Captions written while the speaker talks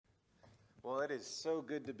Well, it is so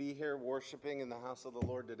good to be here worshiping in the house of the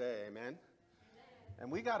Lord today, amen? And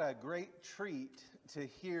we got a great treat to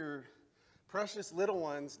hear precious little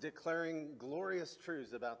ones declaring glorious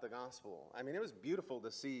truths about the gospel. I mean, it was beautiful to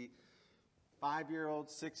see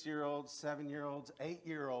 5-year-olds, 6-year-olds, 7-year-olds,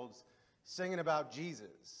 8-year-olds singing about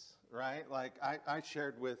Jesus, right? Like I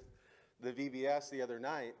shared with the VBS the other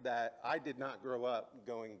night that I did not grow up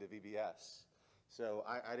going to VBS. So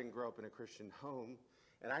I didn't grow up in a Christian home.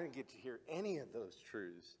 And I didn't get to hear any of those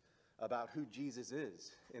truths about who Jesus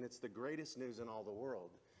is. And it's the greatest news in all the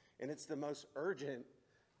world. And it's the most urgent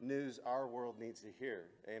news our world needs to hear.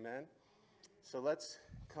 Amen? So let's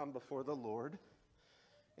come before the Lord.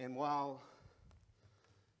 And while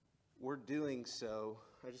we're doing so,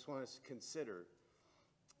 I just want us to consider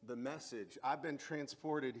the message. I've been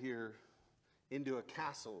transported here into a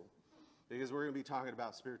castle because we're going to be talking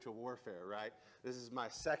about spiritual warfare, right? This is my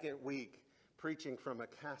second week preaching from a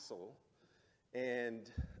castle,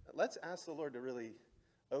 and let's ask the Lord to really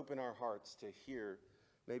open our hearts to hear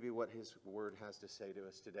maybe what His Word has to say to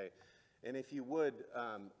us today. And if you would,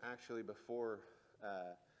 actually, before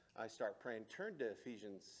I start praying, turn to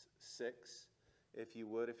Ephesians 6, if you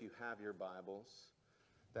would, if you have your Bibles.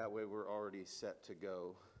 That way we're already set to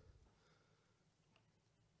go.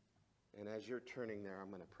 And as you're turning there,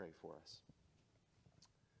 I'm going to pray for us.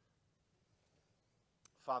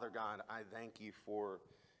 Father God, I thank you for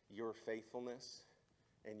your faithfulness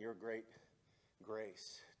and your great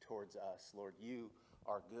grace towards us. Lord, you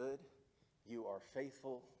are good, you are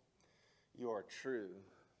faithful, you are true.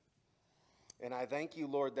 And I thank you,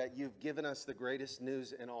 Lord, that you've given us the greatest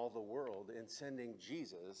news in all the world in sending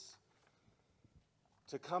Jesus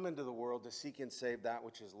to come into the world to seek and save that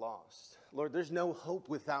which is lost. Lord, there's no hope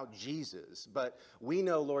without Jesus, but we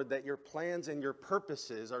know, Lord, that your plans and your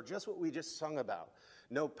purposes are just what we just sung about.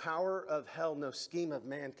 No power of hell, no scheme of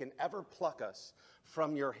man can ever pluck us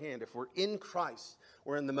from your hand. If we're in Christ,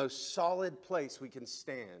 we're in the most solid place we can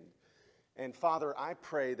stand. And Father, I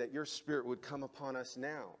pray that your Spirit would come upon us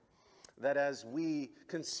now, that as we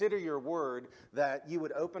consider your word, that you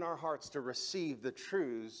would open our hearts to receive the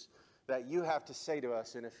truths that you have to say to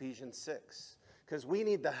us in Ephesians 6. Because we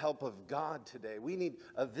need the help of God today. We need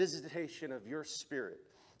a visitation of your Spirit.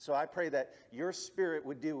 So I pray that your Spirit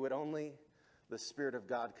would do what only the Spirit of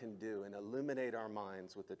God can do and illuminate our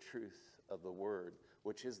minds with the truth of the Word,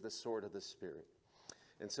 which is the sword of the Spirit.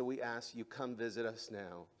 And so we ask you, come visit us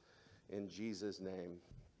now. In Jesus' name,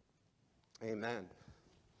 amen.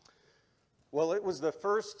 Well, it was the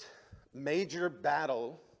first major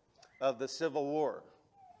battle of the Civil War.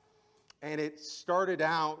 And it started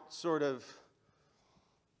out sort of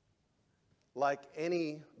like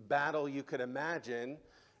any battle you could imagine.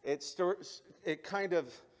 It kind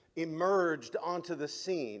of emerged onto the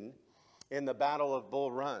scene in the Battle of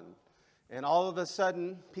Bull Run. And all of a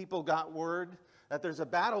sudden, people got word that there's a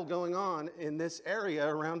battle going on in this area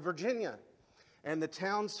around Virginia. And the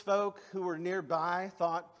townsfolk who were nearby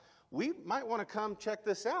thought, we might want to come check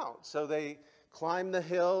this out. So they climbed the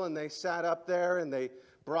hill and they sat up there and they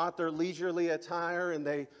brought their leisurely attire and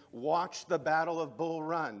they watched the Battle of Bull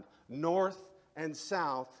Run. North and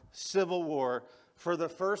South Civil War. For the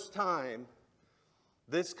first time,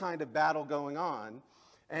 this kind of battle going on.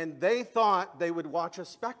 And they thought they would watch a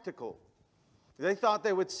spectacle. They thought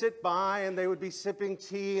they would sit by and they would be sipping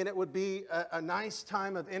tea and it would be a nice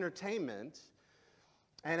time of entertainment.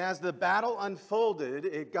 And as the battle unfolded,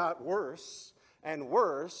 it got worse and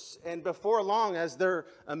worse. And before long, as they're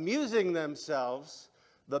amusing themselves,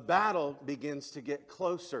 the battle begins to get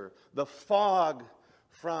closer. The fog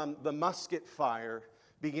from the musket fire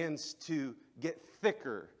begins to get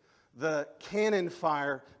thicker. The cannon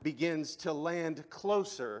fire begins to land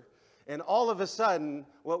closer. And all of a sudden,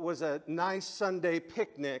 what was a nice Sunday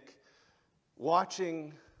picnic,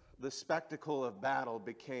 watching the spectacle of battle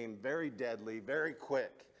became very deadly, very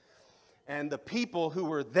quick. And the people who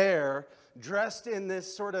were there, dressed in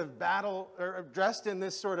this sort of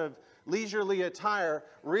leisurely attire,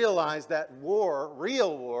 realized that war,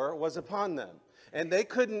 real war, was upon them. And they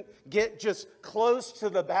couldn't get just close to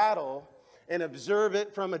the battle and observe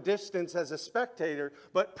it from a distance as a spectator,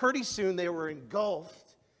 but pretty soon they were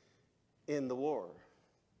engulfed in the war.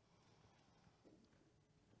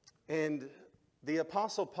 And the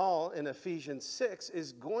Apostle Paul in Ephesians 6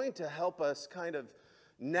 is going to help us kind of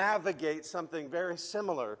navigate something very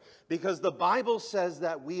similar, because the Bible says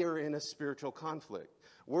that we are in a spiritual conflict.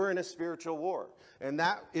 We're in a spiritual war. And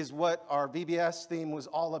that is what our VBS theme was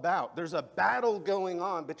all about. There's a battle going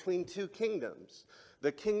on between two kingdoms.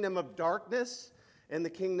 The kingdom of darkness and the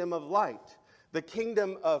kingdom of light. The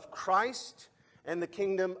kingdom of Christ and the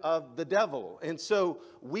kingdom of the devil. And so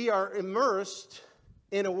we are immersed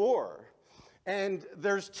in a war. And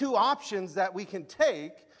there's two options that we can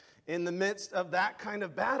take in the midst of that kind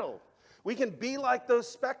of battle. We can be like those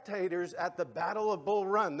spectators at the Battle of Bull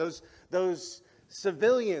Run, those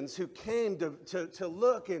civilians who came to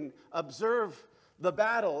look and observe the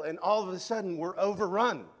battle, and all of a sudden we're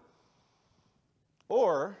overrun.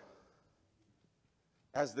 Or,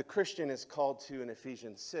 as the Christian is called to in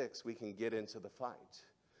Ephesians 6, we can get into the fight.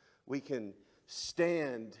 We can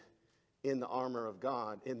stand in the armor of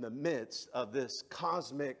God in the midst of this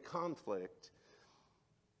cosmic conflict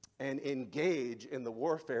and engage in the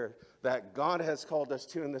warfare that God has called us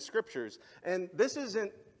to in the scriptures. And this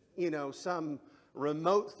isn't, some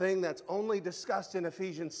remote thing that's only discussed in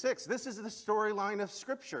Ephesians 6. This is the storyline of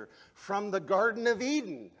scripture from the Garden of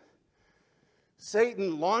Eden.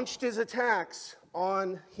 Satan launched his attacks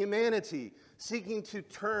on humanity, seeking to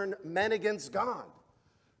turn men against God,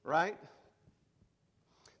 right?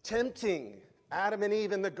 Tempting Adam and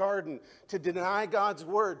Eve in the garden to deny God's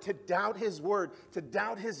word, to doubt his word, to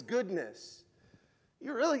doubt his goodness.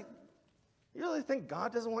 You really think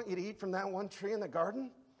God doesn't want you to eat from that one tree in the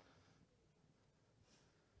garden?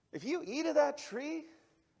 If you eat of that tree,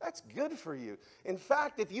 that's good for you. In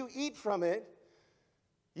fact, if you eat from it,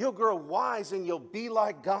 you'll grow wise and you'll be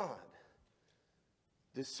like God,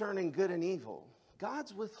 discerning good and evil.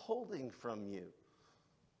 God's withholding from you.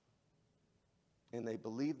 And they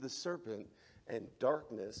believed the serpent, and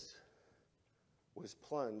darkness was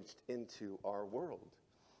plunged into our world.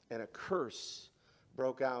 And a curse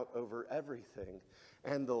broke out over everything.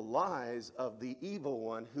 And the lies of the evil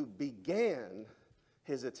one who began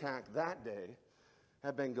his attack that day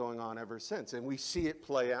have been going on ever since. And we see it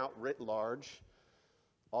play out writ large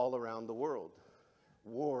all around the world.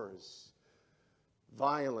 Wars,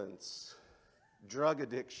 violence, drug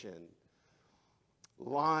addiction,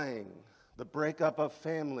 lying, the breakup of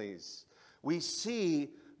families. We see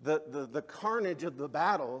the carnage of the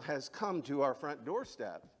battle has come to our front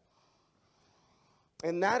doorstep.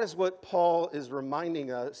 And that is what Paul is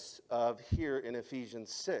reminding us of here in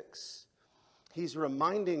Ephesians 6. He's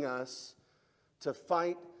reminding us to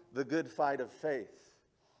fight the good fight of faith.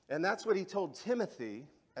 And that's what he told Timothy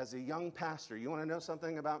as a young pastor. You want to know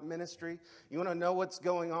something about ministry? You want to know what's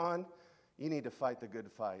going on? You need to fight the good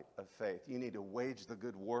fight of faith. You need to wage the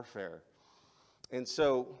good warfare. And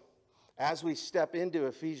so, as we step into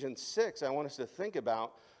Ephesians 6, I want us to think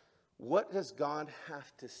about, what does God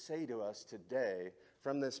have to say to us today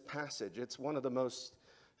from this passage? It's one of the most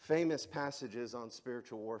famous passages on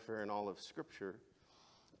spiritual warfare in all of Scripture.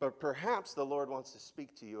 But perhaps the Lord wants to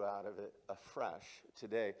speak to you out of it afresh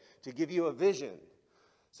today, to give you a vision.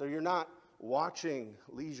 So you're not watching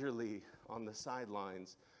leisurely on the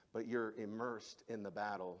sidelines, but you're immersed in the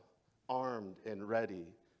battle, armed and ready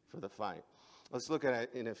for the fight. Let's look at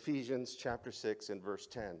it in Ephesians chapter 6 and verse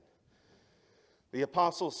 10. The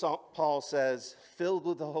Apostle Paul says, filled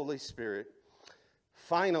with the Holy Spirit,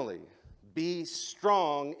 finally, be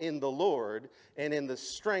strong in the Lord and in the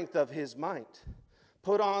strength of his might.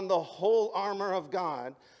 Put on the whole armor of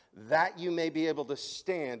God, that you may be able to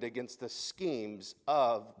stand against the schemes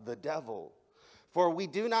of the devil. For we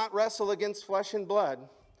do not wrestle against flesh and blood,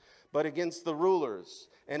 but against the rulers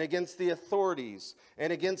and against the authorities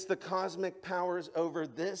and against the cosmic powers over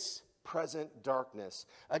this present darkness,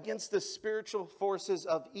 against the spiritual forces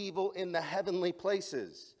of evil in the heavenly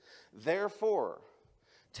places. Therefore,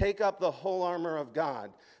 take up the whole armor of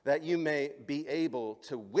God, that you may be able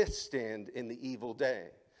to withstand in the evil day,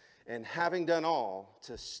 and having done all,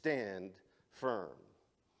 to stand firm.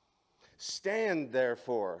 Stand,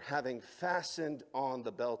 therefore, having fastened on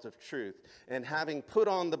the belt of truth, and having put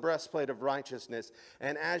on the breastplate of righteousness,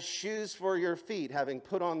 and as shoes for your feet, having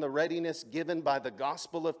put on the readiness given by the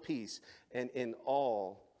gospel of peace, and in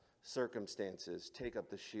all circumstances take up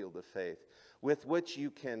the shield of faith, with which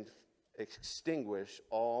you can extinguish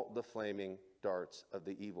all the flaming darts of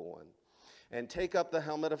the evil one. And take up the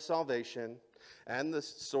helmet of salvation and the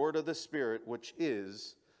sword of the Spirit, which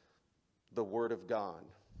is the word of God.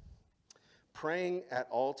 Praying at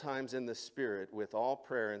all times in the Spirit with all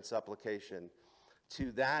prayer and supplication.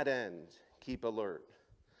 To that end, keep alert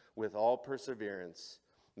with all perseverance,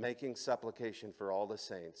 making supplication for all the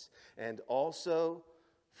saints, and also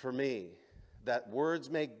for me, that words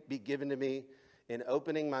may be given to me in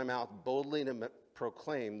opening my mouth boldly to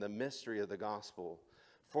proclaim the mystery of the gospel,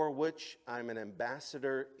 for which I'm an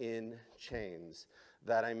ambassador in chains,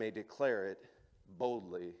 that I may declare it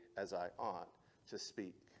boldly as I ought to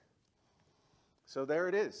speak. So there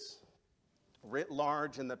it is, writ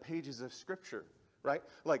large in the pages of Scripture, right?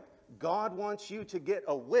 Like God wants you to get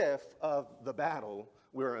a whiff of the battle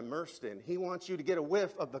we're immersed in. He wants you to get a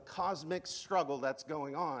whiff of the cosmic struggle that's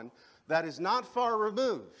going on that is not far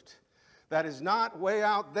removed, that is not way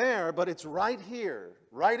out there, but it's right here,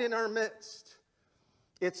 right in our midst.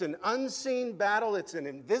 It's an unseen battle, it's an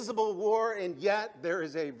invisible war, and yet there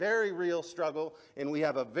is a very real struggle, and we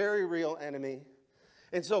have a very real enemy.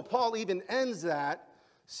 And so Paul even ends that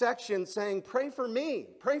section saying, pray for me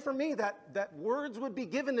that words would be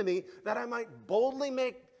given to me that I might boldly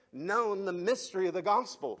make known the mystery of the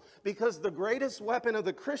gospel. Because the greatest weapon of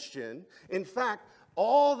the Christian, in fact,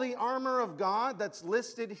 all the armor of God that's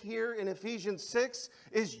listed here in Ephesians 6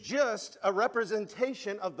 is just a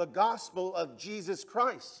representation of the gospel of Jesus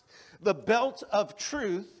Christ. The belt of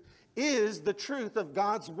truth is the truth of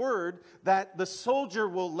God's word that the soldier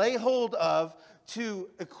will lay hold of to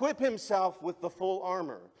equip himself with the full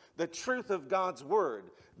armor. The truth of God's word.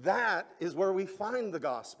 That is where we find the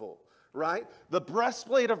gospel, right? The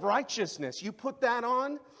breastplate of righteousness. You put that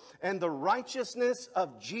on, and the righteousness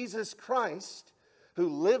of Jesus Christ, who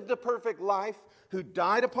lived a perfect life, who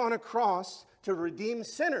died upon a cross to redeem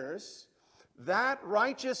sinners, that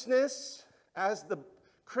righteousness, as the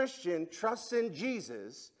Christian trusts in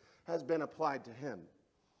Jesus, has been applied to him.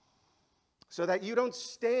 So that you don't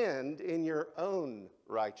stand in your own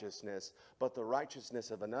righteousness, but the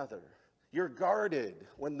righteousness of another. You're guarded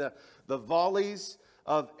when the volleys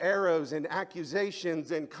of arrows and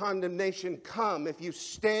accusations and condemnation come. If you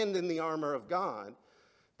stand in the armor of God,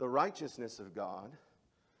 the righteousness of God,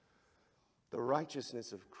 the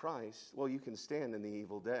righteousness of Christ, well, you can stand in the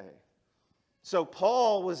evil day. So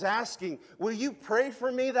Paul was asking, will you pray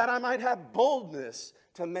for me that I might have boldness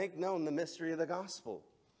to make known the mystery of the gospel?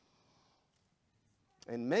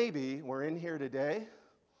 And maybe we're in here today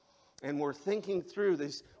and we're thinking through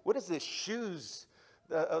this. What is this shoes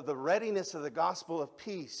of the readiness of the gospel of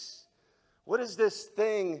peace? What is this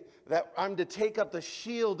thing that I'm to take up the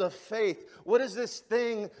shield of faith? What is this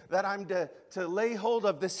thing that I'm to lay hold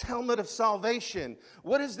of, this helmet of salvation?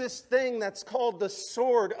 What is this thing that's called the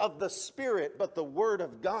sword of the Spirit, but the word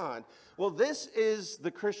of God? Well, this is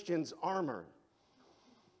the Christian's armor.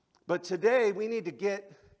 But today we need to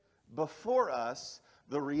get before us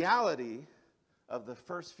the reality of the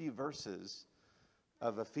first few verses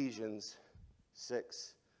of Ephesians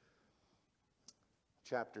 6,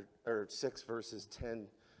 chapter 6, verses 10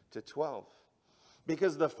 to 12.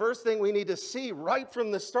 Because the first thing we need to see right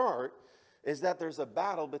from the start is that there's a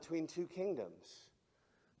battle between two kingdoms.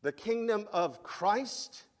 The kingdom of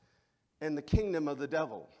Christ and the kingdom of the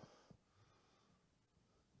devil.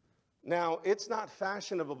 Now, it's not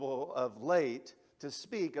fashionable of late to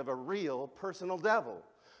speak of a real personal devil.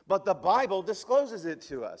 But the Bible discloses it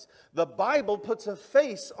to us. The Bible puts a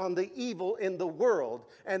face on the evil in the world,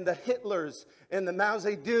 and the Hitlers and the Mao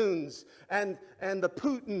Zedongs and the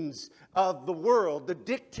Putins of the world, the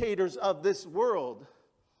dictators of this world.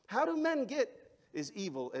 How do men get as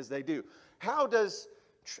evil as they do? How does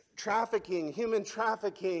trafficking, human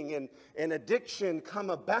trafficking and addiction come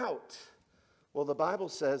about? Well, the Bible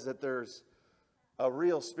says that there's a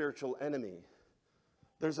real spiritual enemy.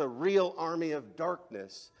 There's a real army of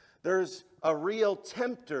darkness. There's a real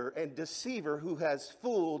tempter and deceiver who has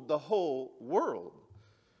fooled the whole world,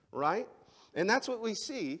 right? And that's what we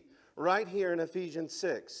see right here in Ephesians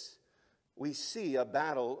 6. We see a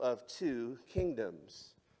battle of two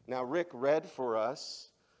kingdoms. Now, Rick read for us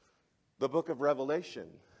the book of Revelation,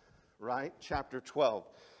 right? Chapter 12.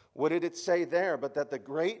 What did it say there? But that the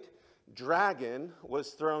great dragon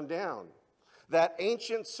was thrown down. That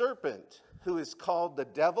ancient serpent who is called the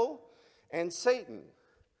devil and Satan,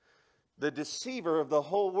 the deceiver of the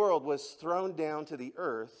whole world, was thrown down to the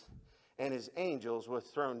earth, and his angels were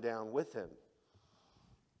thrown down with him.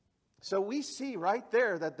 So we see right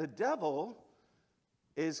there that the devil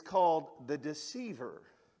is called the deceiver.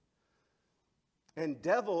 And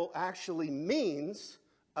devil actually means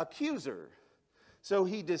accuser. So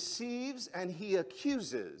he deceives and he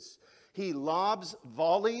accuses. He lobs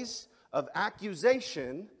volleys of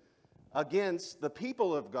accusation against the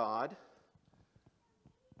people of God.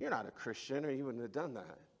 You're not a Christian, or you wouldn't have done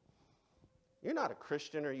that. You're not a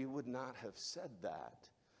Christian, or you would not have said that.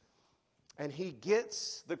 And he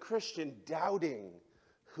gets the Christian doubting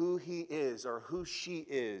who he is or who she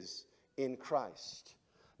is in Christ.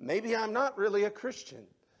 Maybe I'm not really a Christian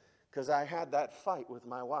because I had that fight with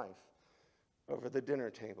my wife over the dinner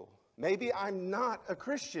table. Maybe I'm not a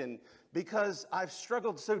Christian because I've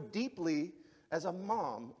struggled so deeply as a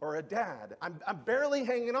mom or a dad. I'm barely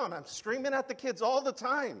hanging on. I'm screaming at the kids all the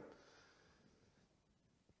time.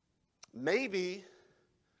 Maybe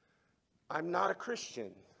I'm not a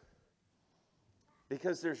Christian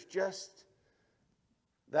Because there's just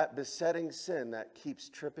that besetting sin that keeps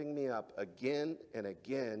tripping me up again and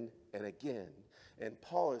again and again. And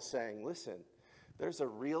Paul is saying, listen, there's a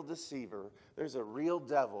real deceiver, there's a real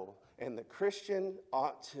devil, and the Christian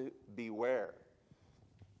ought to beware.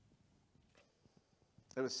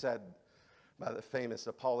 It was said by the famous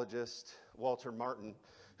apologist Walter Martin,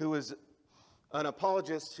 who was an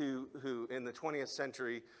apologist who in the 20th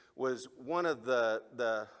century was one of the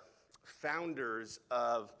founders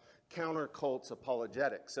of counter-cults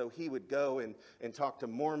apologetics. So he would go and talk to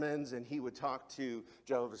Mormons, and he would talk to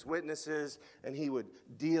Jehovah's Witnesses, and he would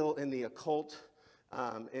deal in the occult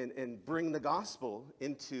and bring the gospel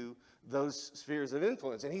into those spheres of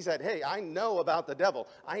influence. And he said, hey, I know about the devil.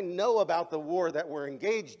 I know about the war that we're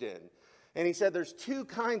engaged in. And he said there's two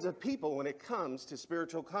kinds of people when it comes to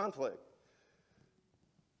spiritual conflict.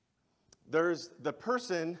 There's the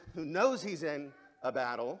person who knows he's in a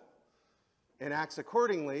battle and acts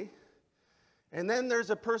accordingly. And then there's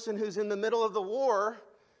a person who's in the middle of the war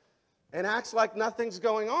and acts like nothing's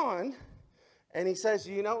going on. And he says,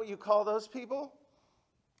 you know what you call those people?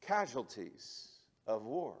 Casualties of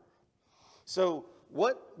war. So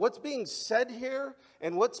what's being said here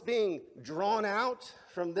and what's being drawn out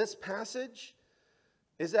from this passage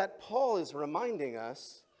is that Paul is reminding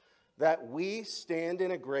us that we stand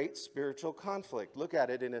in a great spiritual conflict. Look at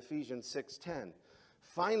it in Ephesians 6:10.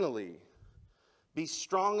 Finally, be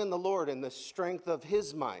strong in the Lord and the strength of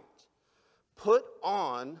his might. Put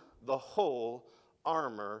on the whole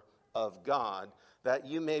armor of God, that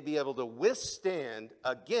you may be able to withstand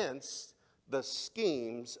against the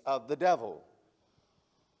schemes of the devil.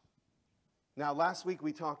 Now, last week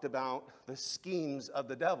we talked about the schemes of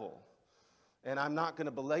the devil. And I'm not going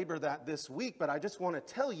to belabor that this week, but I just want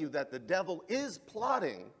to tell you that the devil is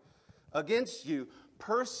plotting against you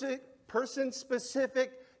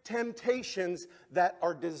person-specific temptations that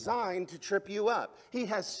are designed to trip you up. He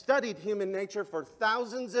has studied human nature for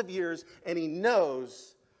thousands of years, and he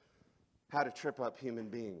knows how to trip up human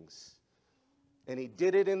beings. And he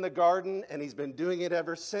did it in the garden, and he's been doing it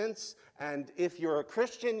ever since. And if you're a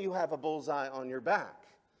Christian, you have a bullseye on your back.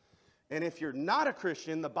 And if you're not a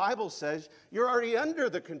Christian, the Bible says you're already under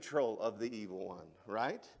the control of the evil one,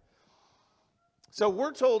 right? So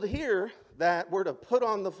we're told here that we're to put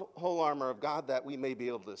on the whole armor of God that we may be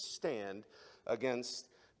able to stand against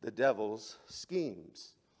the devil's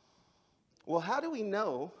schemes. Well, how do we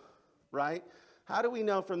know, right? How do we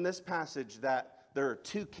know from this passage that there are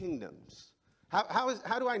two kingdoms?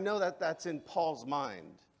 How do I know that that's in Paul's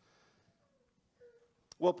mind?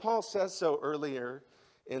 Well, Paul says so earlier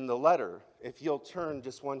in the letter. If you'll turn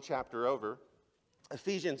just one chapter over,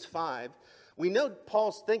 Ephesians 5, we know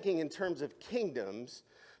Paul's thinking in terms of kingdoms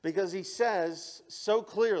because he says so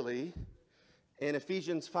clearly in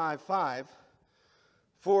Ephesians 5:5,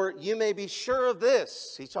 for you may be sure of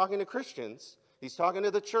this, he's talking to Christians, he's talking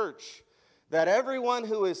to the church, that everyone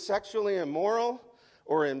who is sexually immoral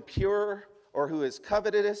or impure or who is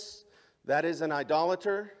covetous, that is an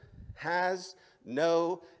idolater, has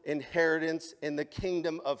no inheritance in the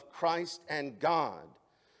kingdom of Christ and God.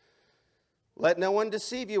 Let no one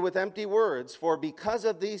deceive you with empty words, for because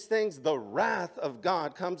of these things the wrath of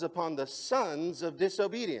God comes upon the sons of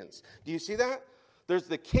disobedience. Do you see that? There's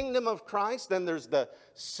the kingdom of Christ, then there's the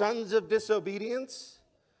sons of disobedience.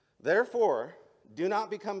 Therefore, do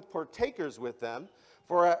not become partakers with them,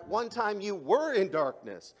 for at one time you were in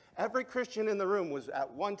darkness. Every Christian in the room was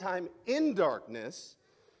at one time in darkness.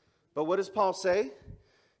 But what does Paul say?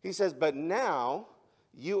 He says, but now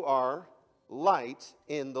you are light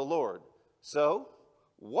in the Lord. So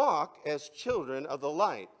walk as children of the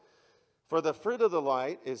light. For the fruit of the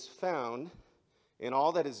light is found in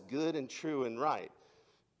all that is good and true and right.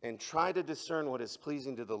 And try to discern what is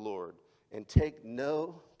pleasing to the Lord. And take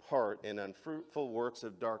no part in unfruitful works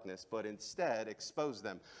of darkness, but instead expose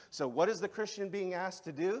them. So what is the Christian being asked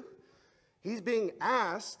to do? She's being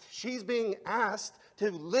asked to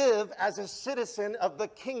live as a citizen of the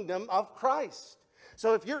kingdom of Christ.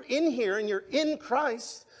 So if you're in here and you're in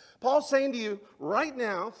Christ, Paul's saying to you right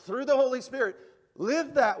now, through the Holy Spirit,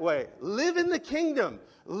 live that way. Live in the kingdom.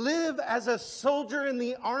 Live as a soldier in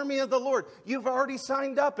the army of the Lord. You've already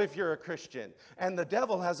signed up if you're a Christian, and the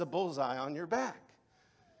devil has a bullseye on your back.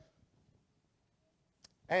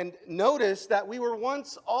 And notice that we were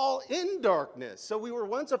once all in darkness. So we were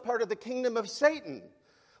once a part of the kingdom of Satan,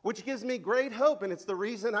 which gives me great hope. And it's the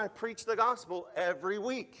reason I preach the gospel every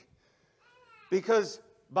week. Because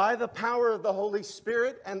by the power of the Holy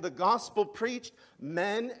Spirit and the gospel preached,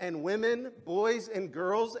 men and women, boys and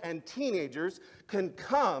girls and teenagers can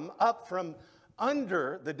come up from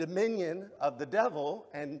under the dominion of the devil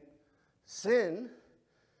and sin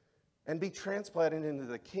and be transplanted into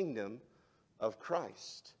the kingdom of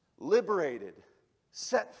Christ. Liberated,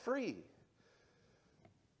 set free.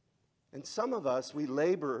 And some of us, we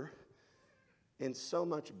labor in so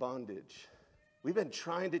much bondage. We've been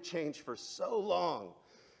trying to change for so long,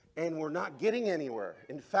 and we're not getting anywhere.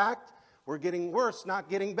 In fact, we're getting worse, not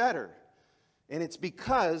getting better. And it's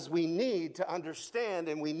because we need to understand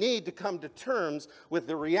and we need to come to terms with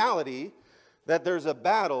the reality that there's a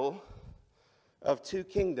battle of two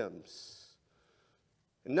kingdoms.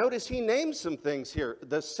 And notice he names some things here.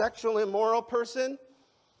 The sexual immoral person,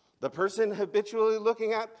 the person habitually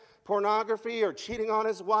looking at pornography or cheating on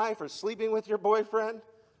his wife or sleeping with your boyfriend,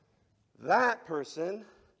 that person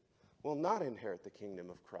will not inherit the kingdom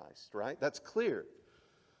of Christ, right? That's clear.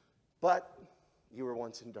 But you were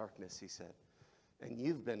once in darkness, he said, and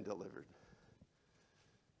you've been delivered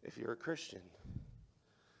if you're a Christian.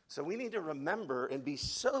 So we need to remember and be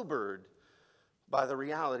sobered by the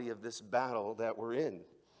reality of this battle that we're in.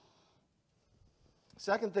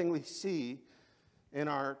 Second thing we see in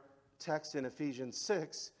our text in Ephesians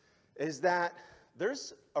 6 is that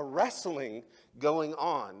there's a wrestling going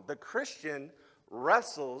on. The Christian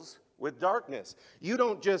wrestles with darkness. You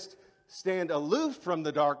don't just stand aloof from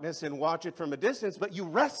the darkness and watch it from a distance, but you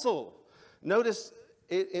wrestle. Notice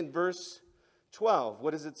it in verse 12.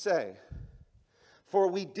 What does it say? For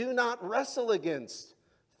we do not wrestle against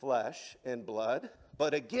flesh and blood,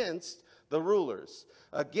 but against the rulers,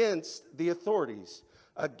 against the authorities,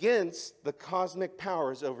 against the cosmic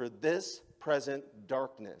powers over this present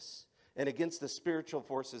darkness, and against the spiritual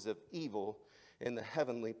forces of evil in the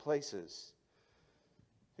heavenly places.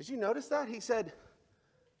 Did you notice that? He said,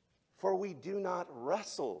 for we do not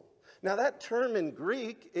wrestle. Now that term in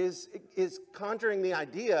Greek is conjuring the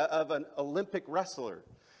idea of an Olympic wrestler.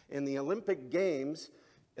 In the Olympic Games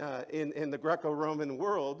in the Greco-Roman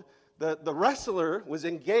world, the wrestler was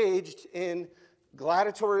engaged in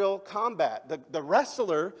gladiatorial combat. The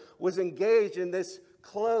wrestler was engaged in this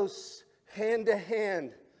close,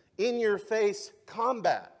 hand-to-hand, in-your-face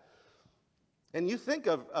combat. And you think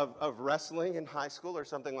of wrestling in high school or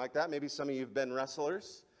something like that. Maybe some of you have been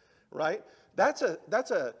wrestlers, right? That's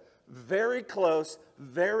a very close,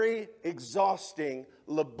 very exhausting,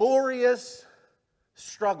 laborious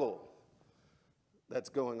struggle that's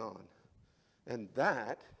going on. And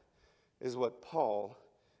that is what Paul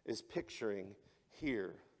is picturing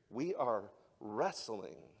here. We are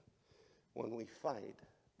wrestling when we fight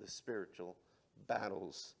the spiritual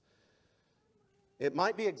battles. It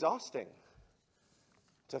might be exhausting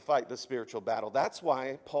to fight the spiritual battle. That's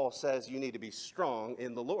why Paul says you need to be strong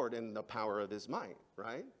in the Lord and the power of his might,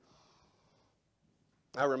 right?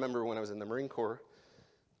 I remember when I was in the Marine Corps,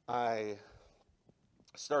 I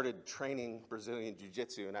started training Brazilian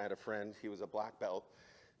Jiu-Jitsu, and I had a friend, he was a black belt,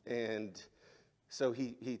 and so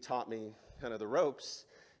he taught me kind of the ropes.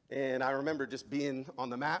 And I remember just being on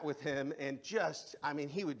the mat with him and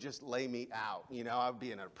he would just lay me out. You know, I'd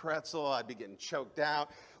be in a pretzel, I'd be getting choked out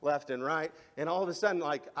left and right. And all of a sudden,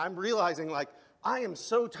 I'm realizing, I am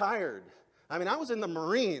so tired. I was in the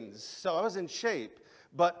Marines, so I was in shape.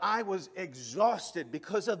 But I was exhausted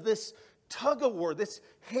because of this tug of war, this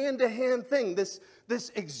hand-to-hand thing, this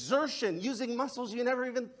exertion, using muscles you never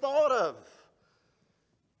even thought of.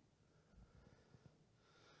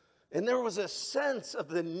 And there was a sense of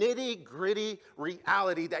the nitty-gritty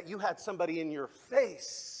reality that you had somebody in your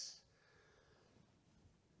face.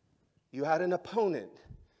 You had an opponent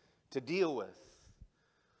to deal with.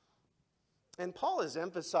 And Paul is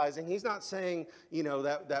emphasizing, he's not saying,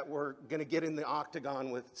 that we're going to get in the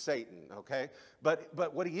octagon with Satan, okay?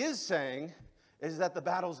 But what he is saying is that the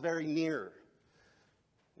battle's very near.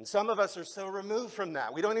 And some of us are so removed from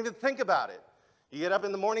that, we don't even think about it. You get up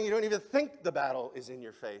in the morning, you don't even think the battle is in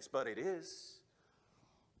your face, but it is.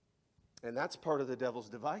 And that's part of the devil's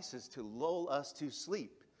device, is to lull us to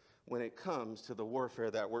sleep when it comes to the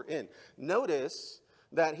warfare that we're in. Notice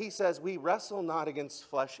that he says we wrestle not against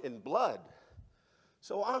flesh and blood.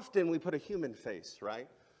 So often we put a human face, right?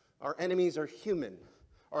 Our enemies are human.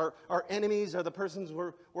 Our enemies are the persons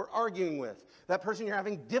we're arguing with. That person you're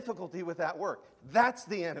having difficulty with at work. That's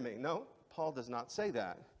the enemy. No, Paul does not say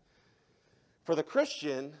that. For the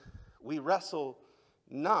Christian, we wrestle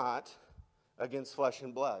not against flesh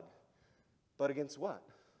and blood, but against what?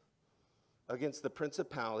 Against the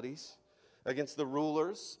principalities, against the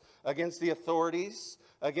rulers, against the authorities,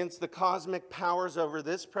 against the cosmic powers over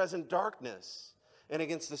this present darkness, and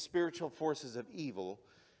against the spiritual forces of evil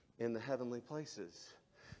in the heavenly places.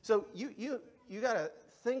 So you got to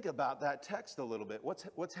think about that text a little bit.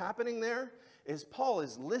 What's happening there is Paul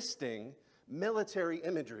is listing military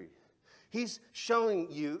imagery. He's showing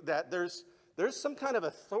you that there's there's some kind of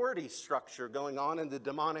authority structure going on in the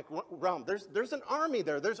demonic realm. There's an army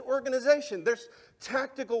there. There's organization. There's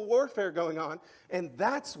tactical warfare going on. And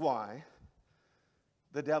that's why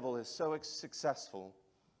the devil is so successful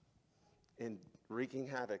in wreaking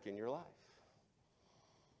havoc in your life.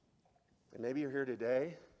 And maybe you're here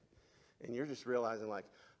today and you're just realizing, like,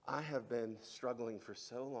 I have been struggling for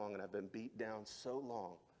so long and I've been beat down so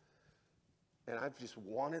long. And I've just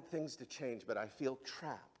wanted things to change, but I feel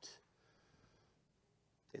trapped.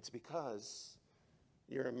 It's because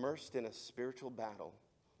you're immersed in a spiritual battle.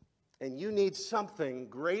 And you need something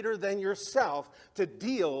greater than yourself to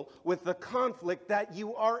deal with the conflict that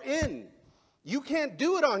you are in. You can't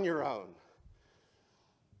do it on your own.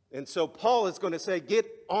 And so Paul is going to say, get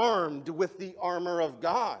armed with the armor of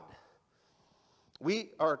God.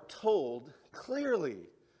 We are told clearly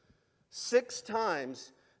 6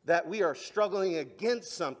 times that we are struggling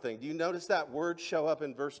against something. Do you notice that word show up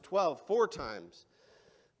in verse 12 4 times?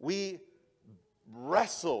 We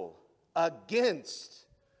wrestle against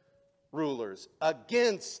rulers,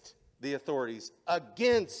 against the authorities,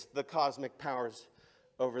 against the cosmic powers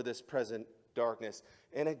over this present darkness,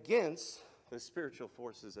 and against the spiritual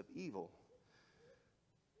forces of evil.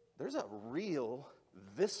 There's a real,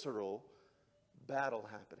 visceral battle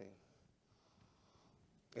happening.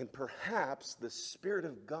 And perhaps the Spirit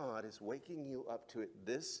of God is waking you up to it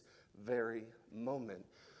this very moment.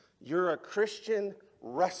 You're a Christian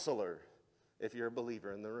wrestler if you're a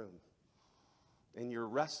believer in the room. And you're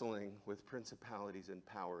wrestling with principalities and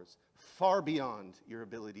powers far beyond your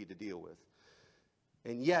ability to deal with.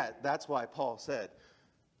 And yet, that's why Paul said,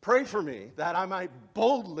 pray for me that I might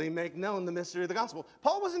boldly make known the mystery of the gospel.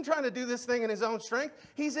 Paul wasn't trying to do this thing in his own strength.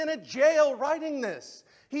 He's in a jail writing this.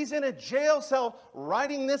 He's in a jail cell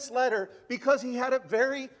writing this letter because he had a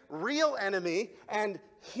very real enemy and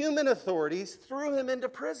human authorities threw him into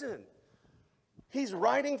prison. He's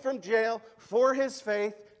writing from jail for his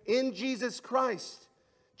faith in Jesus Christ,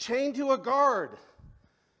 chained to a guard.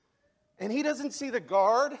 And he doesn't see the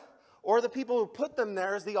guard or the people who put them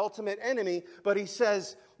there as the ultimate enemy, but he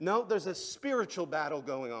says, no, there's a spiritual battle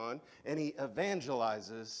going on, and he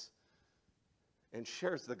evangelizes and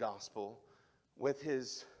shares the gospel with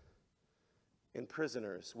his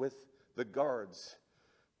imprisoners, with the guards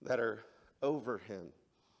that are over him.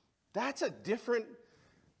 That's a different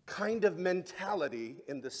kind of mentality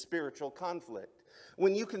in the spiritual conflict.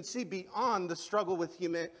 When you can see beyond the struggle with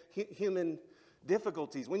human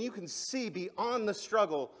difficulties, when you can see beyond the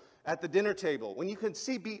struggle at the dinner table, when you can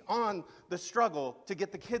see beyond the struggle to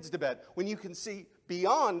get the kids to bed, when you can see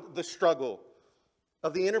beyond the struggle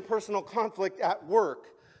of the interpersonal conflict at work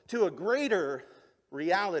to a greater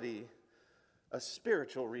reality, a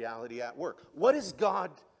spiritual reality at work. What is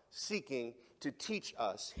God seeking to teach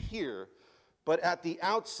us here? But at the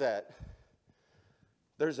outset,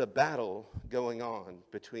 there's a battle going on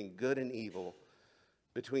between good and evil,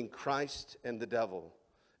 between Christ and the devil,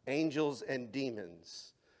 angels and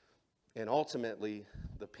demons. And ultimately,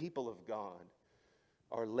 the people of God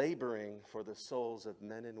are laboring for the souls of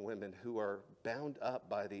men and women who are bound up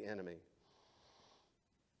by the enemy.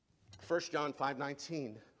 1 John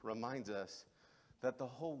 5:19 reminds us that the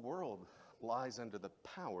whole world lies under the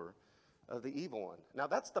power of the evil one. Now,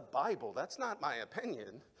 that's the Bible. That's not my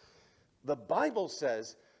opinion. The Bible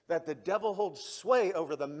says that the devil holds sway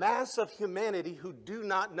over the mass of humanity who do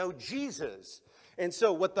not know Jesus. And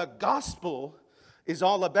so what the gospel is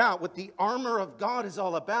all about, what the armor of God is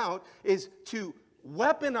all about, is to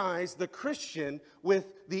weaponize the Christian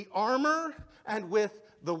with the armor and with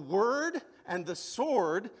the word and the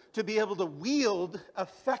sword to be able to wield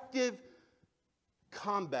effective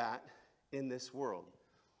combat in this world.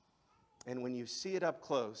 And when you see it up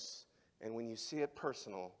close and when you see it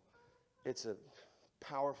personal, it's a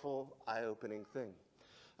powerful, eye-opening thing.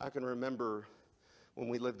 I can remember when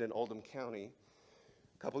we lived in Oldham County,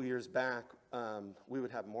 a couple years back, we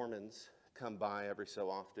would have Mormons come by every so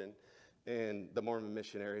often, and the Mormon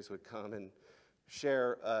missionaries would come and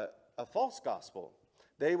share a false gospel.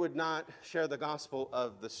 They would not share the gospel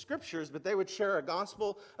of the scriptures, but they would share a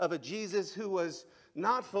gospel of a Jesus who was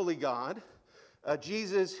not fully God, a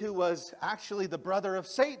Jesus who was actually the brother of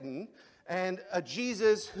Satan, and a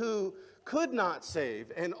Jesus who could not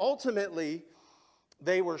save. And ultimately,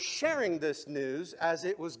 they were sharing this news as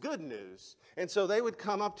it was good news. And so they would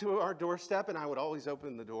come up to our doorstep, and I would always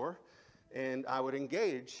open the door, and I would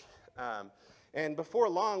engage. And before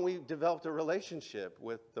long, we developed a relationship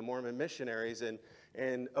with the Mormon missionaries,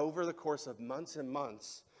 and over the course of months and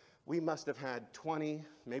months, we must have had 20,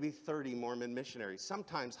 maybe 30 Mormon missionaries,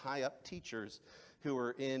 sometimes high-up teachers who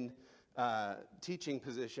were in teaching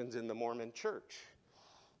positions in the Mormon church.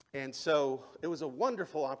 And so it was a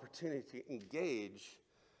wonderful opportunity to engage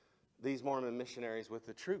these Mormon missionaries with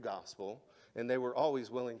the true gospel, and they were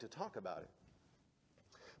always willing to talk about it.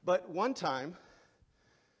 But one time,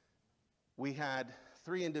 we had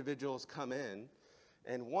 3 individuals come in,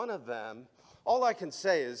 and one of them, all I can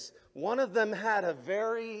say is, one of them had a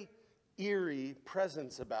very eerie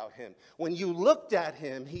presence about him. When you looked at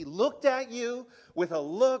him, he looked at you with a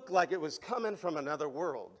look like it was coming from another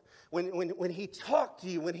world. When he talked to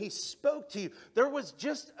you, when he spoke to you, there was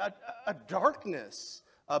just a darkness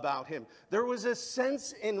about him. There was a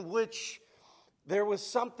sense in which there was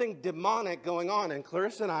something demonic going on. And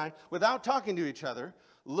Clarissa and I, without talking to each other,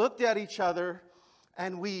 looked at each other,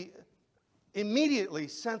 and we immediately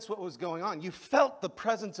sensed what was going on. You felt the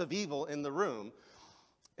presence of evil in the room,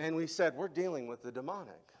 and we said, we're dealing with the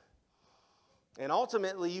demonic. And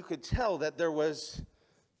ultimately, you could tell that there was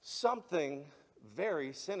something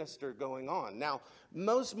very sinister going on. Now,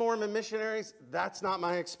 most Mormon missionaries, that's not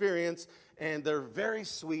my experience, and they're very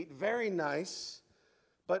sweet, very nice,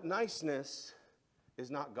 but niceness is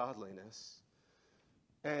not godliness.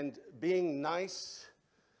 And being nice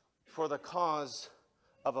for the cause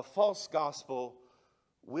of a false gospel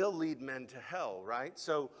will lead men to hell, right?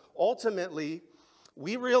 So ultimately,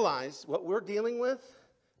 we realize what we're dealing with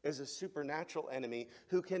is a supernatural enemy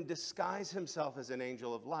who can disguise himself as an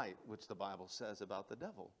angel of light, which the Bible says about the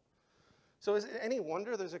devil. So is it any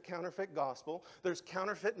wonder there's a counterfeit gospel? There's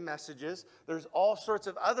counterfeit messages. There's all sorts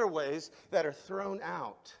of other ways that are thrown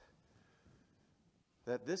out.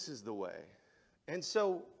 That this is the way. And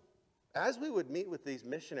so as we would meet with these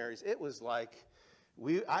missionaries, it was like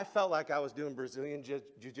I felt like I was doing Brazilian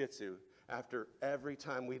jiu-jitsu after every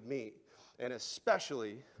time we'd meet. And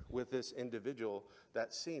especially with this individual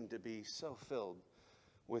that seemed to be so filled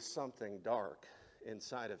with something dark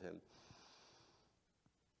inside of him.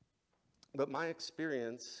 But my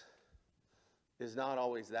experience is not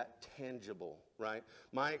always that tangible, right?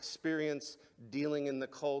 My experience dealing in the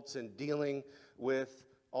cults and dealing with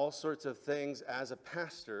all sorts of things as a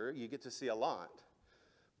pastor, you get to see a lot.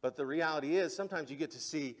 But the reality is sometimes you get to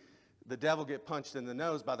see the devil get punched in the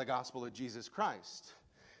nose by the gospel of Jesus Christ.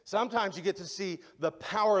 Sometimes you get to see the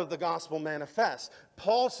power of the gospel manifest.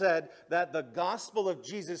 Paul said that the gospel of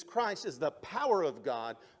Jesus Christ is the power of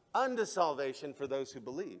God unto salvation for those who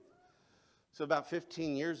believe. So about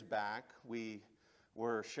 15 years back, we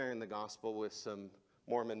were sharing the gospel with some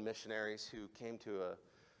Mormon missionaries who came to a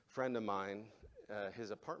friend of mine, his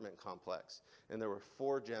apartment complex. And there were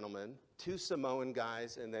 4 gentlemen, 2 Samoan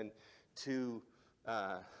guys, and then 2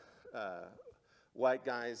 white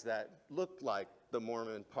guys that looked like the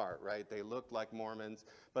Mormon part, right? They looked like Mormons.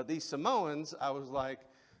 But these Samoans, I was like,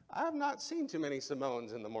 I have not seen too many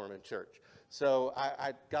Samoans in the Mormon church. So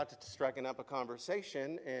I got to striking up a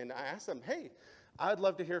conversation, and I asked them, hey, I'd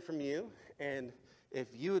love to hear from you, and if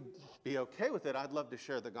you would be okay with it, I'd love to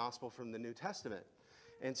share the gospel from the New Testament.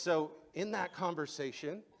 And so in that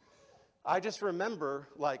conversation, I just remember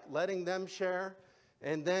like letting them share,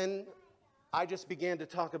 and then I just began to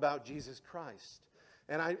talk about Jesus Christ.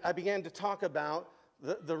 And I began to talk about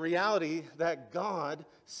the reality that God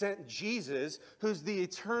sent Jesus, who's the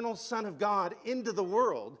eternal Son of God, into the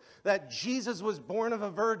world. That Jesus was born of a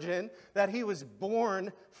virgin, that he was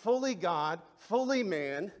born fully God, fully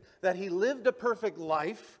man, that he lived a perfect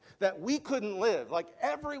life that we couldn't live. Like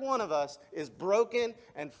every one of us is broken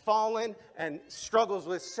and fallen and struggles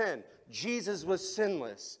with sin. Jesus was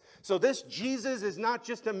sinless. So this Jesus is not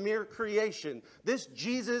just a mere creation. This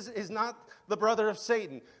Jesus is not the brother of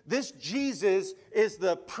Satan. This Jesus is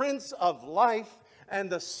the Prince of Life and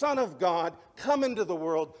the Son of God come into the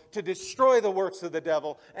world to destroy the works of the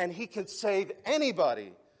devil, and he can save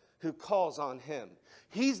anybody who calls on him.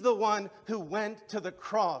 He's the one who went to the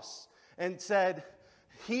cross and said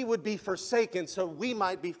he would be forsaken so we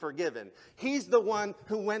might be forgiven. He's the one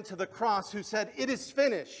who went to the cross who said, "It is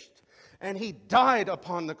finished." And he died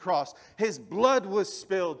upon the cross. His blood was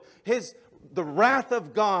spilled. The wrath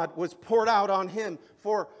of God was poured out on him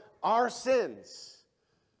for our sins.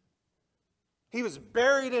 He was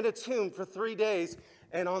buried in a tomb for 3 days,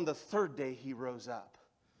 and on the 3rd day he rose up,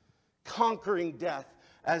 conquering death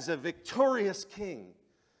as a victorious king.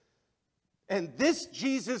 And this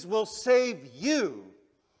Jesus will save you.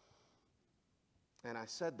 And I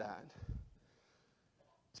said that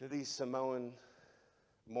to these Samoan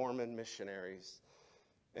Mormon missionaries.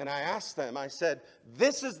 And I asked them, I said,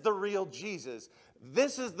 this is the real Jesus.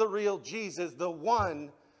 This is the real Jesus, the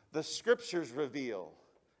one the scriptures reveal.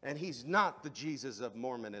 And he's not the Jesus of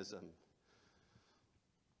Mormonism.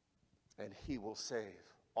 And he will save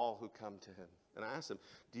all who come to him. And I asked them,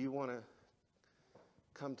 do you want to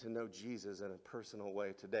come to know Jesus in a personal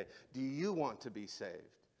way today? Do you want to be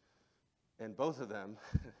saved? And both of them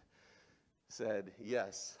said,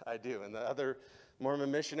 yes, I do. And the other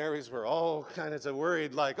Mormon missionaries were all kind of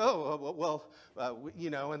worried, like,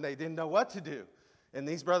 and they didn't know what to do. And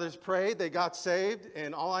these brothers prayed, they got saved,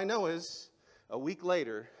 and all I know is a week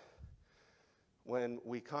later, when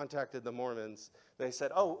we contacted the Mormons, they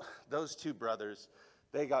said, oh, those two brothers,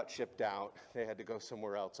 they got shipped out. They had to go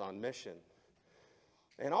somewhere else on mission.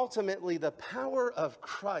 And ultimately, the power of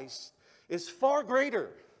Christ is far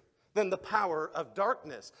greater than the power of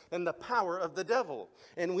darkness, than the power of the devil.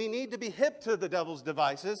 And we need to be hip to the devil's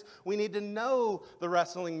devices. We need to know the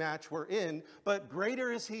wrestling match we're in. But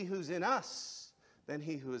greater is he who's in us than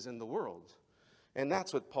he who is in the world. And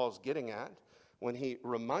that's what Paul's getting at when he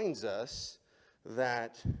reminds us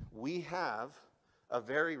that we have a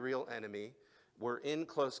very real enemy. We're in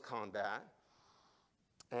close combat.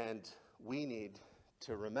 And we need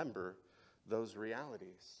to remember those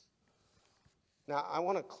realities. Now, I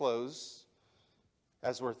want to close,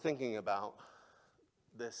 as we're thinking about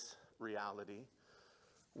this reality,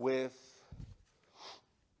 with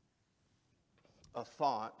a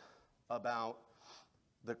thought about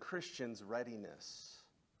the Christian's readiness.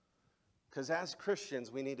 Because as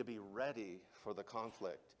Christians, we need to be ready for the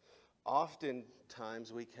conflict.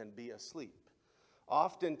 Oftentimes, we can be asleep.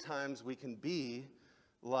 Oftentimes, we can be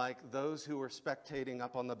like those who were spectating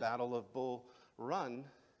up on the Battle of Bull Run.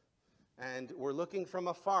 And we're looking from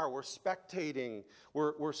afar, we're spectating,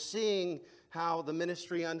 we're seeing how the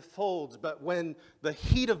ministry unfolds. But when the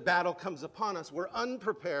heat of battle comes upon us, we're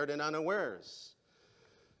unprepared and unawares.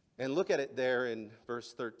 And look at it there in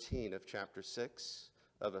verse 13 of chapter 6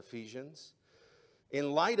 of Ephesians.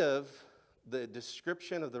 In light of the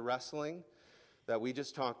description of the wrestling that we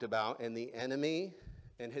just talked about, and the enemy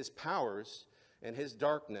and his powers and his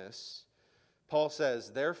darkness, Paul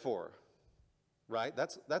says, therefore, right?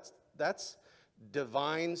 That's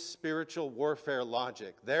divine spiritual warfare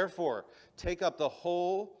logic. Therefore, take up the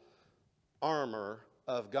whole armor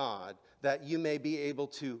of God, that you may be able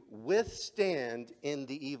to withstand in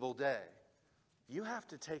the evil day. You have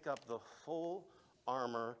to take up the full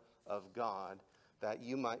armor of God, that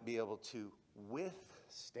you might be able to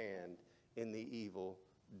withstand in the evil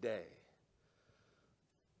day.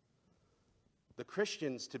 The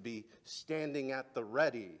Christians to be standing at the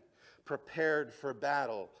ready, prepared for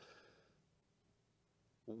battle,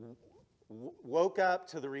 woke up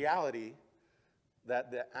to the reality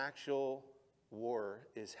that the actual war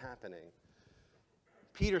is happening.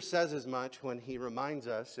 Peter says as much when he reminds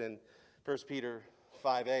us in 1 Peter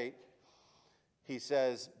 5:8. He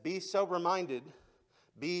says, be sober-minded,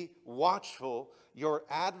 be watchful. Your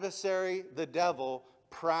adversary, the devil,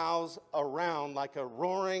 prowls around like a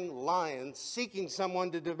roaring lion seeking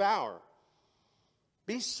someone to devour.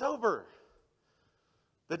 Be sober.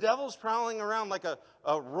 The devil's prowling around like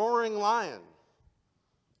a roaring lion.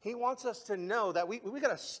 He wants us to know that we got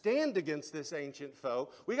to stand against this ancient foe.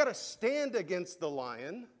 We got to stand against the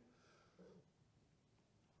lion.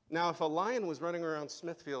 Now, if a lion was running around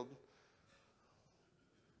Smithfield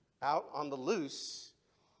out on the loose,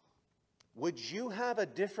 would you have a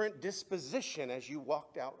different disposition as you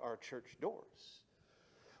walked out our church doors?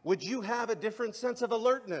 Would you have a different sense of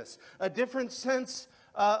alertness, a different sense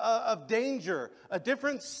of danger, a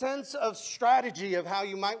different sense of strategy of how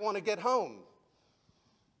you might want to get home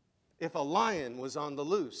if a lion was on the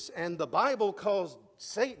loose? And the Bible calls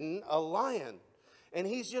Satan a lion, and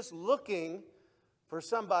he's just looking for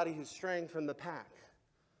somebody who's straying from the pack.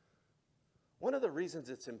 One of the reasons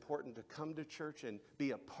it's important to come to church and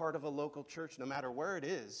be a part of a local church, no matter where it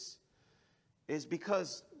is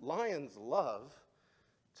because lions love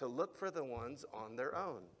to look for the ones on their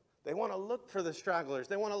own. They want to look for the stragglers.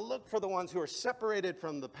 They want to look for the ones who are separated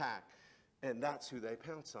from the pack. And that's who they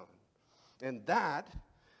pounce on. And that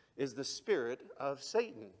is the spirit of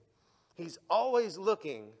Satan. He's always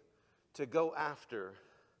looking to go after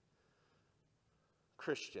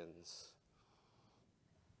Christians.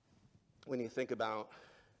 When you think about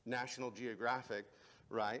National Geographic,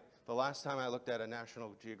 right? The last time I looked at a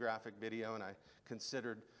National Geographic video and I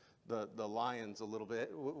considered the lions a little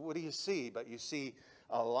bit, what do you see? But you see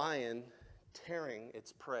a lion tearing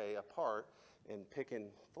its prey apart and picking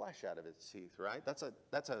flesh out of its teeth, right?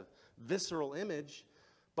 That's a visceral image,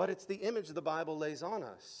 but it's the image the Bible lays on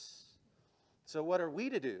us. So what are we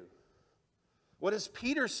to do? What does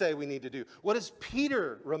Peter say we need to do? What does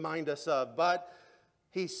Peter remind us of? But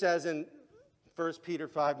he says in 1 Peter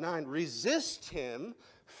 5:9, resist him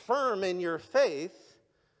firm in your faith,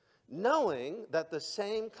 knowing that the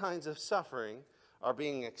same kinds of suffering are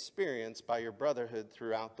being experienced by your brotherhood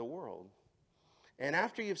throughout the world. And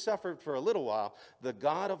after you've suffered for a little while, the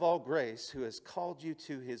God of all grace, who has called you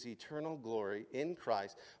to his eternal glory in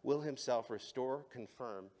Christ, will himself restore,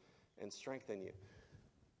 confirm, and strengthen you.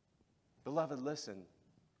 Beloved, listen.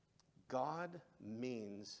 God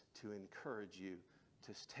means to encourage you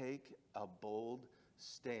to take a bold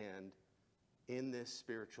stand in this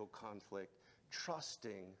spiritual conflict,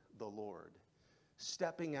 trusting the Lord.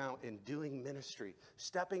 Stepping out and doing ministry,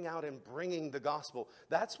 stepping out and bringing the gospel.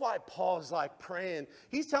 That's why Paul's like praying.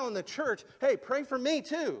 He's telling the church, hey, pray for me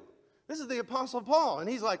too. This is the Apostle Paul. And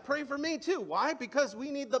he's like, pray for me too. Why? Because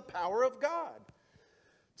we need the power of God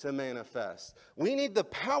to manifest. We need the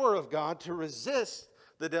power of God to resist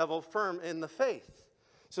the devil firm in the faith,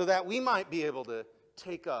 so that we might be able to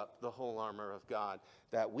take up the whole armor of God,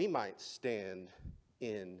 that we might stand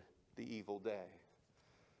in the evil day.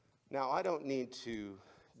 Now, I don't need to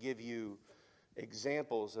give you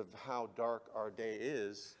examples of how dark our day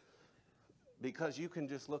is, because you can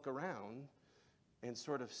just look around and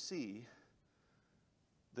sort of see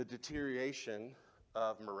the deterioration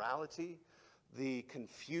of morality, the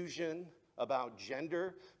confusion about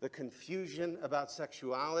gender, the confusion about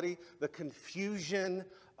sexuality, the confusion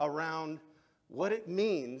around what it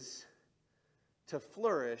means to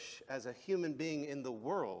flourish as a human being in the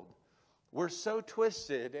world. We're so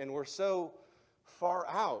twisted and we're so far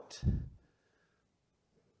out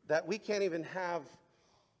that we can't even have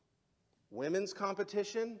women's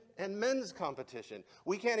competition and men's competition.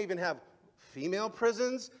 We can't even have female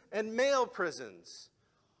prisons and male prisons.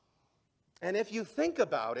 And if you think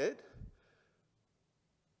about it,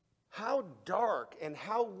 how dark and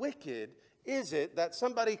how wicked is it that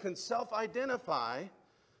somebody can self-identify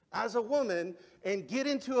as a woman and get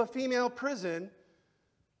into a female prison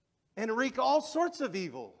and wreak all sorts of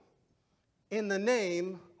evil in the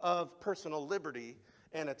name of personal liberty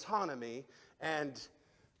and autonomy, and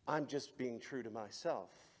I'm just being true to myself.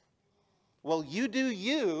 Well, you do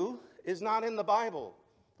you is not in the Bible,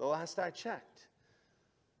 the last I checked.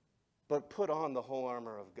 But put on the whole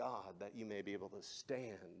armor of God that you may be able to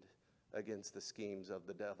stand against the schemes of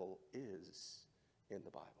the devil is in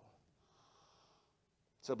the Bible.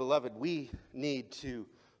 So, beloved, we need to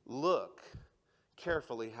look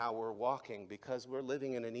carefully how we're walking, because we're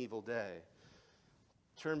living in an evil day.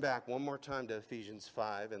 Turn back one more time to Ephesians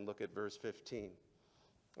 5 and look at verse 15.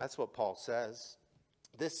 That's what Paul says.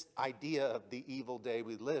 This idea of the evil day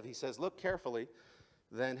we live, he says, look carefully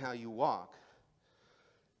then how you walk.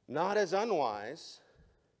 Not as unwise,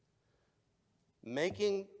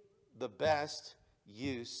 making the best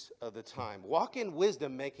use of the time. Walk in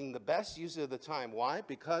wisdom, making the best use of the time. Why?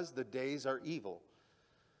 Because the days are evil.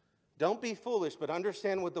 Don't be foolish, but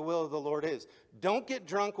understand what the will of the Lord is. Don't get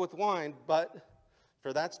drunk with wine,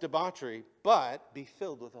 for that's debauchery, but be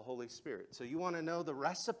filled with the Holy Spirit. So you want to know the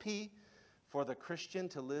recipe for the Christian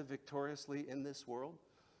to live victoriously in this world?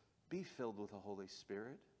 Be filled with the Holy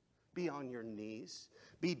Spirit. Be on your knees.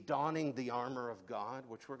 Be donning the armor of God,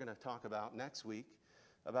 which we're going to talk about next week,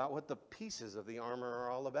 about what the pieces of the armor are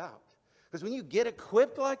all about. Because when you get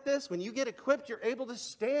equipped like this, when you get equipped, you're able to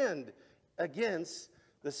stand against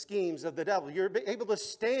the schemes of the devil. You're able to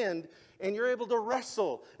stand and you're able to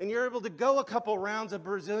wrestle and you're able to go a couple rounds of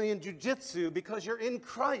Brazilian Jiu-Jitsu because you're in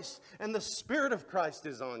Christ and the Spirit of Christ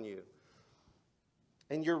is on you.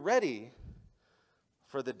 And you're ready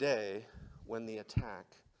for the day when the attack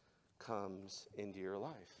comes into your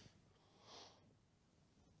life.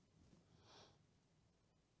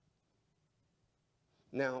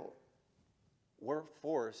 Now, we're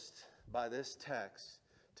forced by this text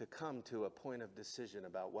to come to a point of decision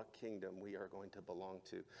about what kingdom we are going to belong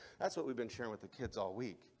to. That's what we've been sharing with the kids all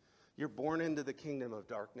week. You're born into the kingdom of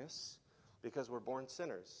darkness because we're born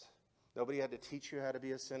sinners. Nobody had to teach you how to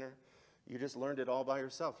be a sinner. You just learned it all by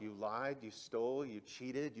yourself. You lied, you stole, you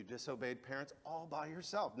cheated, you disobeyed parents, all by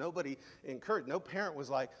yourself. Nobody encouraged. No parent was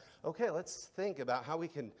like, okay, let's think about how we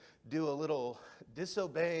can do a little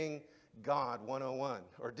disobeying God 101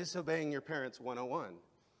 or disobeying your parents 101.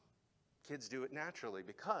 Kids do it naturally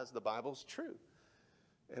because the Bible's true.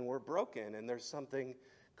 And we're broken and there's something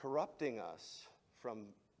corrupting us from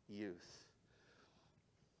youth.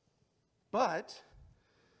 But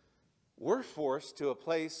we're forced to a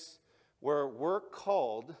place where we're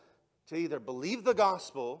called to either believe the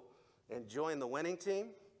gospel and join the winning team,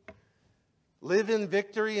 live in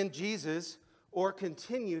victory in Jesus, or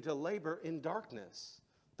continue to labor in darkness.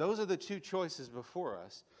 Those are the two choices before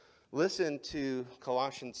us. Listen to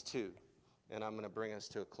Colossians 2, and I'm going to bring us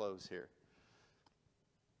to a close here.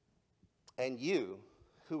 And you,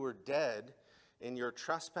 who were dead in your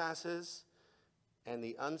trespasses and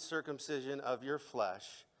the uncircumcision of your flesh,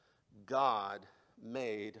 God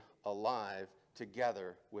made alive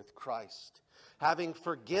together with Christ, having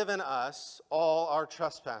forgiven us all our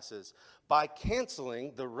trespasses by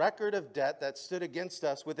canceling the record of debt that stood against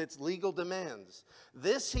us with its legal demands.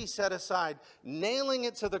 This he set aside, nailing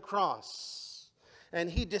it to the cross. And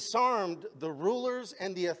he disarmed the rulers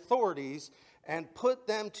and the authorities and put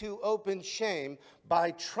them to open shame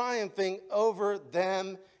by triumphing over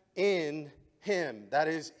them in him. That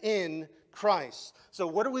is, in Christ. So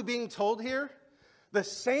what are we being told here? The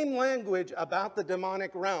same language about the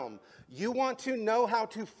demonic realm. You want to know how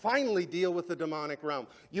to finally deal with the demonic realm.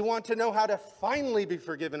 You want to know how to finally be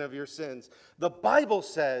forgiven of your sins. The Bible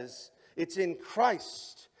says it's in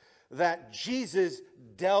Christ that Jesus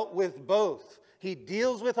dealt with both. He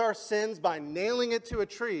deals with our sins by nailing it to a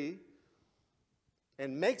tree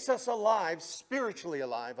and makes us alive, spiritually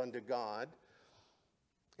alive unto God.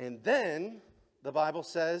 And then the Bible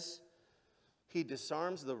says he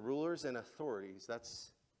disarms the rulers and authorities,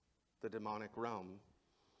 that's the demonic realm,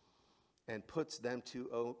 and puts them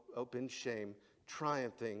to open shame,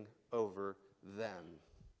 triumphing over them.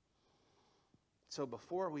 So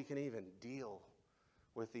before we can even deal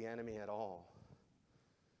with the enemy at all,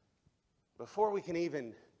 before we can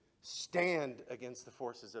even stand against the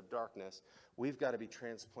forces of darkness, we've got to be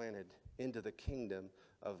transplanted into the kingdom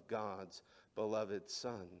of God's beloved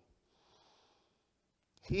Son.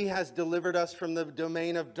 He has delivered us from the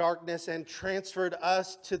domain of darkness and transferred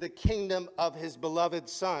us to the kingdom of his beloved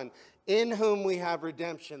Son, in whom we have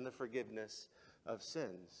redemption, the forgiveness of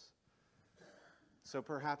sins. So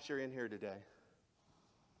perhaps you're in here today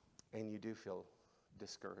and you do feel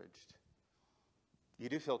discouraged. You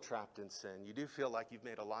do feel trapped in sin. You do feel like you've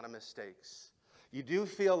made a lot of mistakes. You do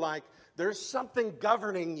feel like there's something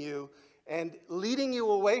governing you and leading you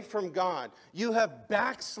away from God. You have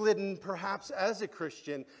backslidden perhaps as a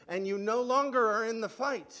Christian, and you no longer are in the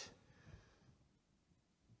fight.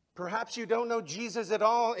 Perhaps you don't know Jesus at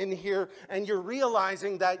all in here, and you're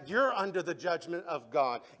realizing that you're under the judgment of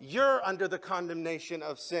God. You're under the condemnation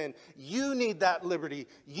of sin. You need that liberty.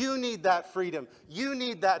 You need that freedom. You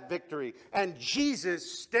need that victory. And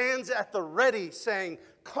Jesus stands at the ready saying,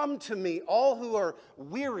 "Come to me, all who are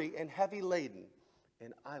weary and heavy laden,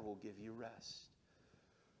 and I will give you rest."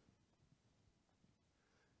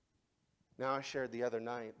 Now, I shared the other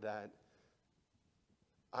night that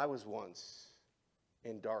I was once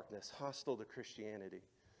in darkness, hostile to Christianity,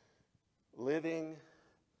 living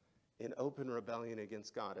in open rebellion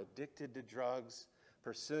against God, addicted to drugs,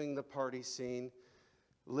 pursuing the party scene,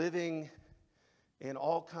 living in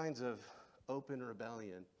all kinds of open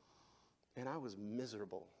rebellion. And I was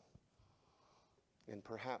miserable. And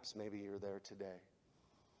perhaps maybe you're there today.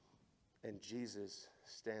 And Jesus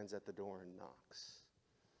stands at the door and knocks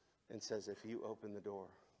and says, if you open the door,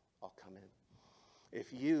 I'll come in.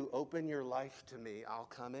 If you open your life to me, I'll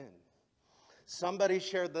come in. Somebody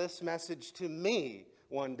shared this message to me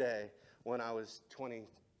one day when I was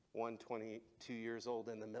 21, 22 years old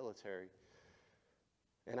in the military.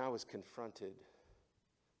 And I was confronted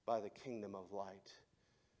by the kingdom of light.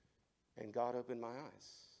 And God opened my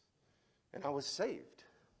eyes. And I was saved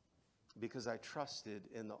because I trusted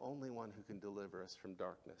in the only one who can deliver us from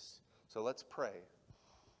darkness. So let's pray.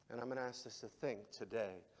 And I'm going to ask us to think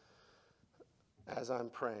today, as I'm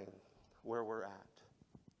praying, where we're at.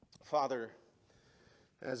 Father,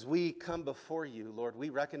 as we come before you, Lord, we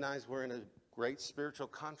recognize we're in a great spiritual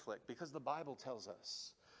conflict because the Bible tells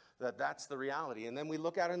us that that's the reality. And then we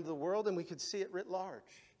look out into the world and we can see it writ large.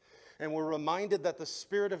 And we're reminded that the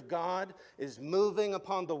Spirit of God is moving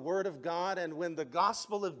upon the Word of God. And when the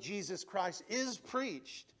gospel of Jesus Christ is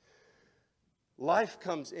preached, life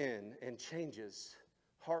comes in and changes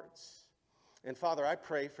hearts. And Father, I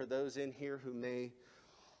pray for those in here who may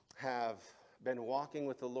have been walking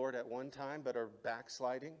with the Lord at one time but are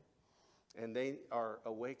backsliding, and they are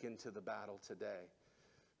awakened to the battle today.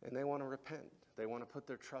 And they want to repent. They want to put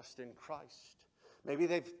their trust in Christ. Maybe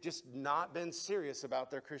they've just not been serious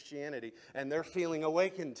about their Christianity, and they're feeling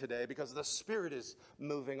awakened today because the Spirit is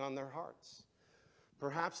moving on their hearts.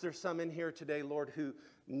 Perhaps there's some in here today, Lord, who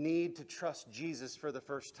need to trust Jesus for the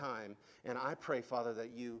first time. And I pray, Father,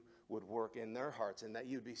 that you would work in their hearts and that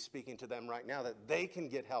you'd be speaking to them right now, that they can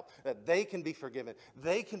get help, that they can be forgiven,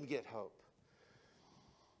 they can get hope.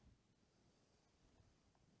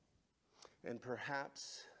 And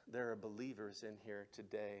perhaps there are believers in here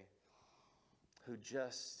today who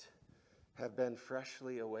just have been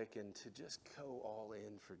freshly awakened to just go all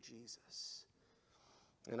in for Jesus.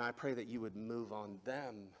 And I pray that you would move on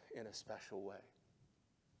them in a special way.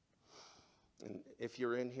 And if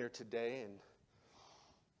you're in here today and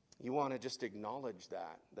you want to just acknowledge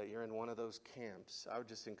that you're in one of those camps, I would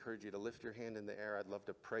just encourage you to lift your hand in the air. I'd love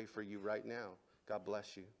to pray for you right now. God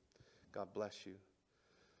bless you. God bless you.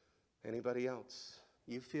 Anybody else?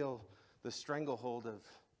 You feel the stranglehold of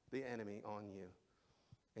the enemy on you,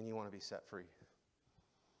 and you want to be set free.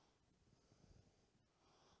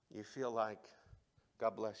 You feel like,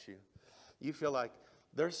 God bless you, you feel like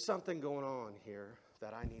there's something going on here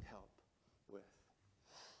that I need help with.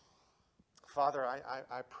 Father,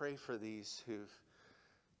 I pray for these who've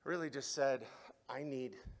really just said, I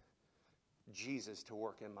need Jesus to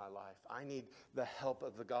work in my life. I need the help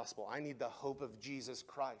of the gospel. I need the hope of Jesus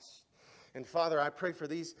Christ. And Father, I pray for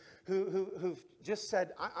these who've just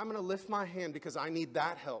said, I'm going to lift my hand because I need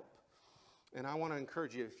that help. And I want to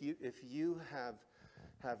encourage you, if you have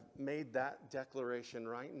made that declaration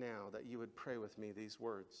right now, that you would pray with me these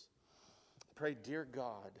words. Pray, dear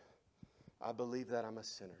God, I believe that I'm a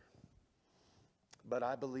sinner, but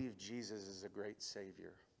I believe Jesus is a great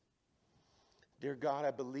Savior. Dear God,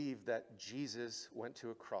 I believe that Jesus went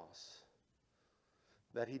to a cross,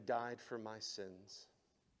 that he died for my sins,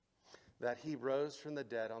 that he rose from the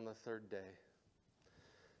dead on the third day.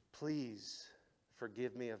 Please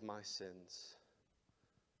forgive me of my sins.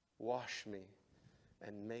 Wash me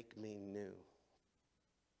and make me new.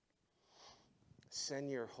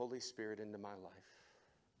 Send your Holy Spirit into my life.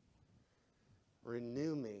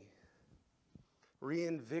 Renew me.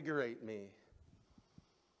 Reinvigorate me.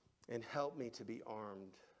 And help me to be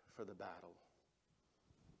armed for the battle.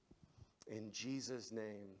 In Jesus'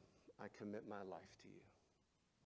 name, I commit my life to you.